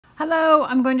Hello,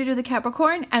 I'm going to do the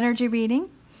Capricorn energy reading,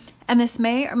 and this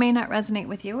may or may not resonate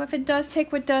with you. If it does,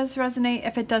 take what does resonate.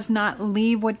 If it does not,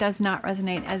 leave what does not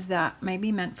resonate, as that may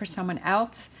be meant for someone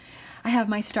else. I have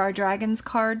my Star Dragons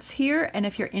cards here, and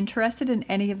if you're interested in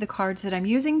any of the cards that I'm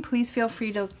using, please feel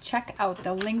free to check out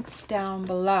the links down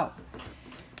below.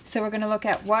 So we're going to look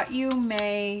at what you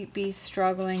may be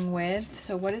struggling with.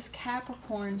 So what is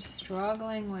Capricorn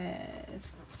struggling with?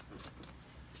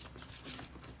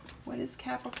 What is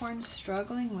Capricorn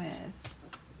struggling with?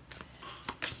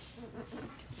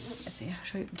 Let's see, I'll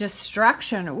show you.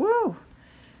 Destruction. Woo!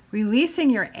 Releasing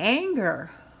your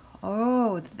anger.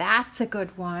 Oh, that's a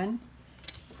good one.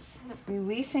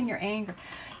 Releasing your anger.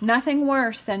 Nothing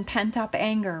worse than pent-up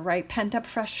anger, right? Pent-up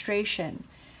frustration.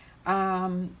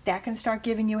 That can start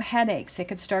giving you headaches. It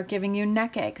could start giving you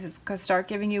neck aches. It could start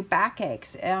giving you back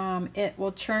aches. It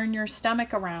will churn your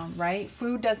stomach around, right?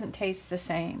 Food doesn't taste the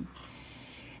same.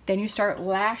 Then you start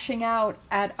lashing out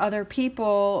at other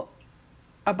people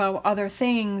about other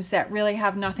things that really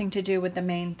have nothing to do with the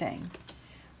main thing.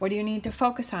 What do you need to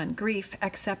focus on? Grief,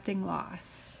 accepting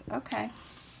loss. Okay.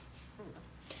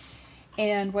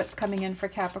 And what's coming in for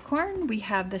Capricorn? We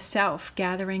have the self,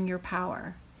 gathering your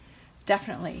power.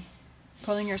 Definitely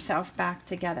pulling yourself back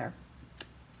together.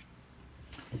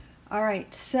 All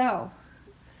right, so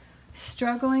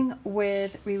struggling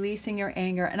with releasing your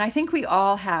anger. And I think we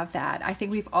all have that. I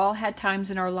think we've all had times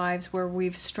in our lives where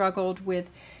we've struggled with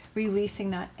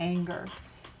releasing that anger.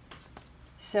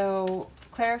 So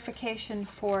clarification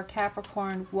for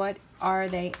Capricorn, what are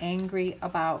they angry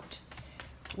about?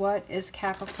 What is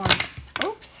Capricorn?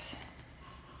 Oops.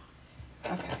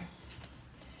 Okay.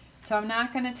 So I'm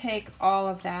not going to take all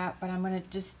of that, but I'm going to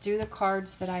just do the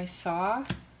cards that I saw.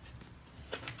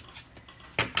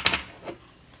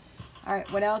 All right,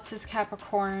 what else is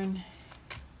Capricorn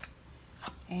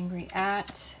angry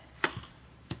at?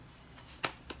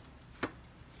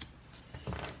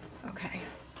 Okay.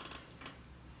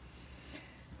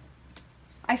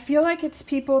 I feel like it's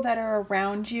people that are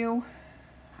around you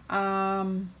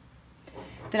that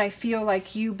I feel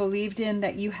like you believed in,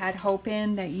 that you had hope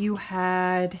in, that you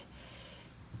had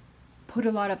put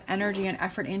a lot of energy and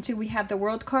effort into. We have the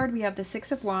World card, we have the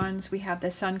Six of Wands, we have the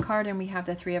Sun card, and we have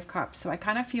the Three of Cups. So I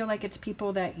kind of feel like it's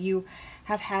people that you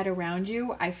have had around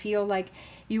you. I feel like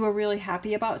you were really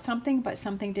happy about something, but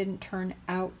something didn't turn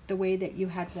out the way that you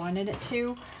had wanted it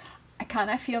to. I kind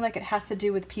of feel like it has to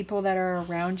do with people that are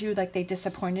around you, like they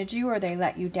disappointed you or they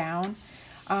let you down.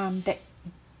 That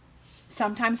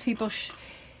sometimes people,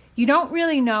 you don't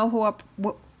really know who a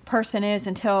person is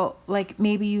until like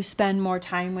maybe you spend more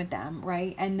time with them,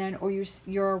 right? And then, or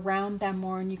you're around them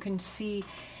more and you can see,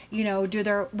 you know, do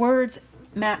their words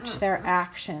match their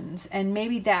actions? And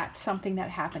maybe that's something that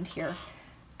happened here.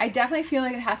 I definitely feel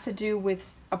like it has to do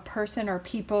with a person or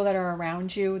people that are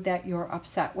around you that you're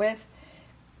upset with,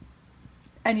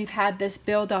 and you've had this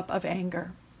buildup of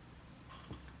anger.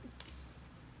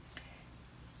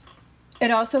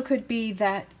 It also could be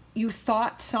that you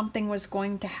thought something was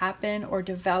going to happen or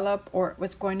develop, or it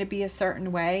was going to be a certain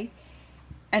way.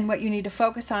 And what you need to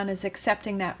focus on is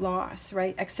accepting that loss,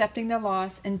 right? Accepting the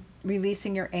loss and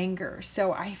releasing your anger.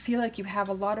 So I feel like you have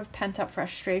a lot of pent-up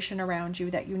frustration around you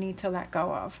that you need to let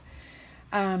go of.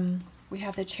 We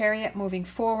have the Chariot, moving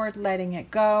forward, letting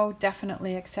it go.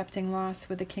 Definitely accepting loss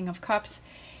with the King of Cups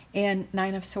and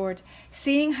Nine of Swords.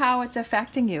 Seeing how it's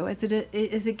affecting you.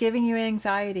 Is it giving you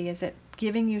anxiety? Is it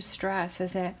giving you stress?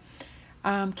 Is it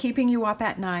keeping you up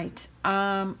at night?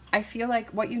 I feel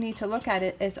like what you need to look at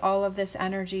it is all of this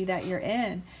energy that you're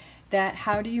in. That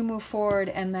how do you move forward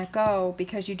and let go,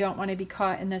 because you don't want to be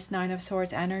caught in this Nine of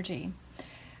Swords energy.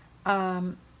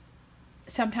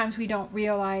 Sometimes we don't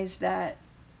realize that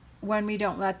when we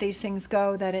don't let these things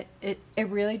go, that it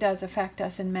really does affect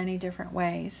us in many different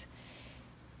ways.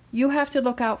 You have to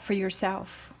look out for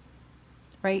yourself,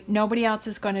 right? Nobody else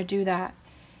is going to do that.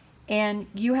 And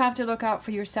you have to look out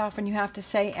for yourself, and you have to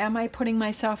say, am I putting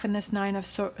myself in this Nine of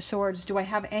Swords? Do I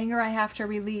have anger I have to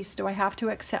release? Do I have to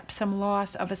accept some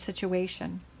loss of a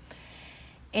situation?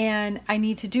 And I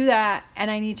need to do that,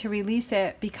 and I need to release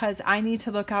it, because I need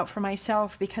to look out for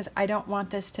myself, because I don't want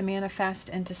this to manifest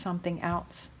into something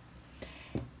else.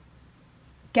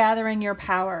 Gathering your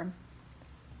power.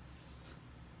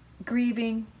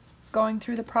 Grieving, going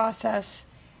through the process,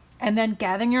 and then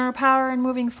gathering your power and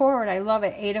moving forward. I love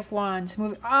it. Eight of Wands.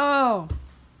 Oh.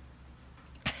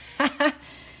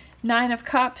 Nine of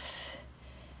Cups.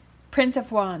 Prince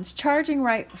of Wands. Charging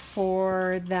right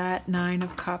for that Nine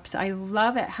of Cups. I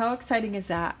love it. How exciting is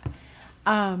that?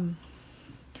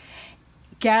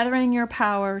 Gathering your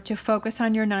power to focus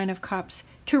on your Nine of Cups.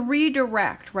 to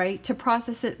redirect, right? To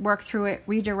process it, work through it,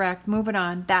 redirect, move it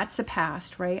on. That's the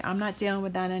past, right? I'm not dealing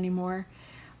with that anymore.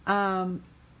 I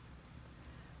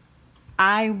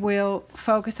will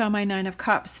focus on my Nine of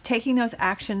Cups, taking those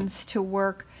actions to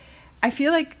work. I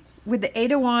feel like with the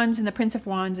Eight of Wands and the Prince of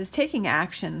Wands is taking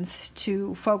actions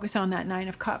to focus on that Nine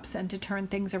of Cups and to turn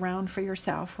things around for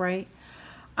yourself, right?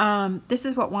 This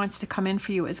is what wants to come in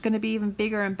for you. It's going to be even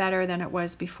bigger and better than it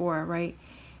was before, right?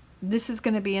 This is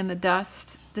going to be in the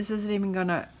dust. This isn't even going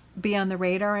to be on the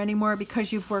radar anymore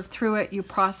because you've worked through it. You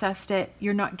processed it.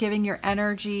 You're not giving your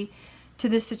energy to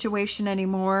this situation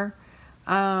anymore.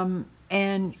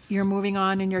 And you're moving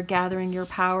on and you're gathering your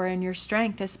power and your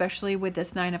strength, especially with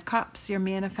this Nine of Cups. You're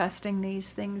manifesting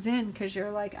these things in because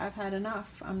you're like, I've had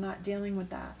enough. I'm not dealing with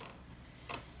that.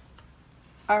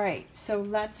 All right, so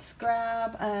let's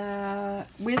grab a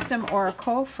Wisdom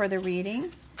Oracle for the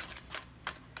reading.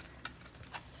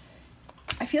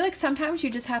 I feel like sometimes you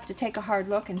just have to take a hard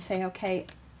look and say, okay,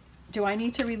 do I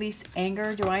need to release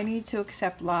anger? Do I need to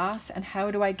accept loss? And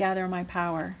how do I gather my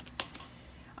power?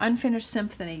 Unfinished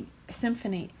symphony.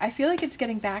 I feel like it's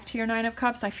getting back to your Nine of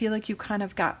Cups. I feel like you kind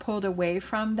of got pulled away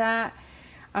from that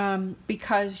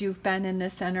because you've been in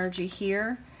this energy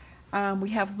here.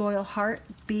 We have loyal heart,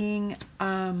 being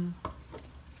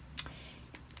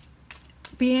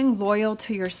loyal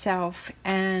to yourself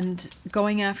and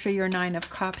going after your Nine of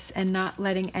Cups and not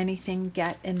letting anything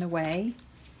get in the way.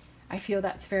 I feel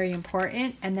that's very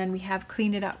important. And then we have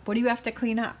clean it up. What do you have to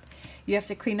clean up? You have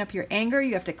to clean up your anger.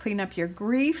 You have to clean up your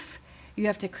grief. You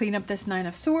have to clean up this Nine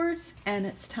of Swords. And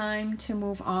it's time to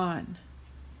move on.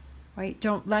 Right?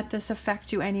 Don't let this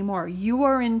affect you anymore. You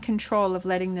are in control of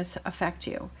letting this affect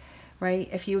you. Right?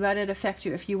 If you let it affect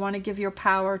you, if you want to give your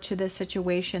power to this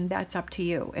situation, that's up to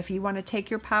you. If you want to take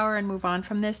your power and move on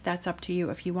from this, that's up to you.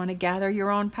 If you want to gather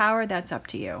your own power, that's up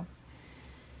to you.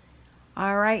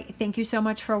 All right. Thank you so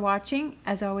much for watching.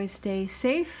 As always, stay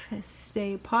safe,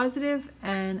 stay positive,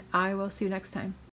 and I will see you next time.